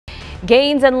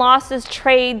Gains and losses,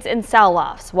 trades and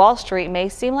sell-offs. Wall Street may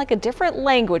seem like a different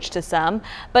language to some,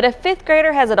 but a fifth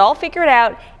grader has it all figured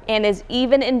out and is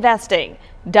even investing.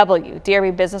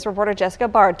 WDRB business reporter Jessica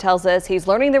Bard tells us he's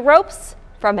learning the ropes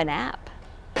from an app.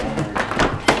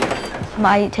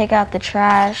 I take out the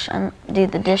trash, do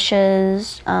the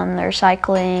dishes, the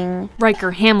recycling.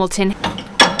 Riker Hamilton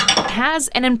has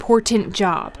an important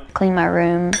job. Clean my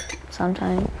room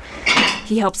sometimes.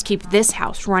 He helps keep this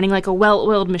house running like a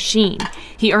well-oiled machine.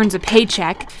 He earns a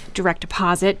paycheck, direct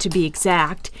deposit to be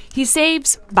exact. He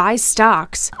saves, buys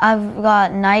stocks. I've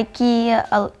got Nike,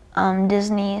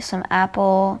 Disney, some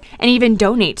Apple. And even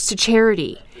donates to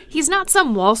charity. He's not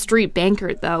some Wall Street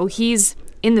banker, though. He's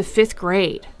in the 5th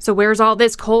grade. So where's all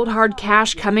this cold, hard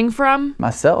cash coming from?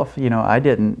 Myself, I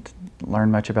didn't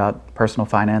learn much about personal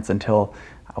finance until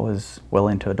I was well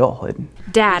into adulthood.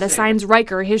 Dad assigns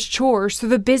Riker his chores through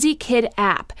the BusyKid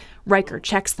app. Riker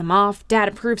checks them off, Dad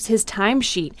approves his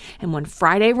timesheet, and when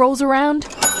Friday rolls around,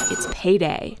 it's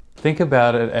payday. Think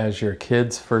about it as your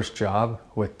kid's first job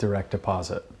with direct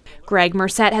deposit. Greg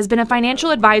Merced has been a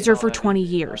financial advisor for 20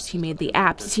 years. He made the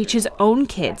app to teach his own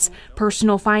kids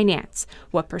personal finance.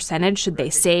 What percentage should they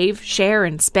save, share,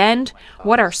 and spend?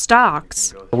 What are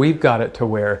stocks? We've got it to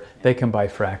where they can buy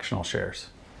fractional shares,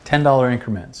 $10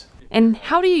 increments. And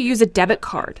how do you use a debit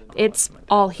card? It's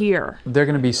all here. They're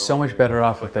going to be so much better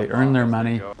off if they earn their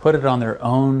money, put it on their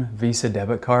own Visa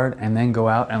debit card, and then go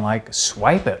out and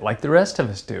swipe it like the rest of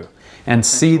us do. And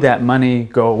see that money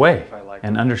go away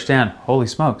and understand, holy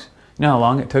smokes, you know how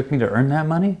long it took me to earn that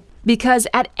money? Because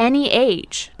at any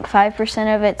age,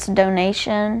 5% of it's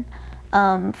donation,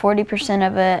 40%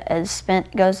 of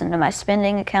it goes into my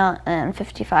spending account, and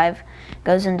 55%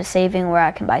 goes into saving where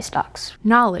I can buy stocks.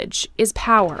 knowledge is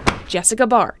power. Jessica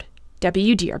Bard,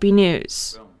 WDRB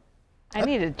News. I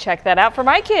need to check that out for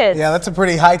my kids. Yeah, that's a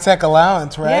pretty high-tech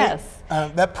allowance, right? Yes.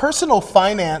 That personal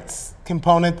finance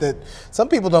component that some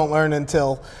people don't learn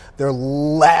until they're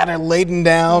laden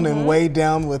down and weighed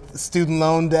down with student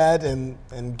loan debt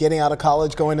and getting out of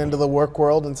college, going into the work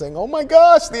world and saying, oh my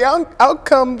gosh, the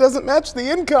outcome doesn't match the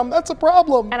income. That's a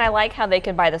problem. And I like how they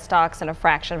can buy the stocks in a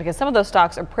fraction because some of those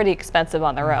stocks are pretty expensive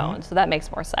on their own. So that makes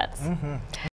more sense.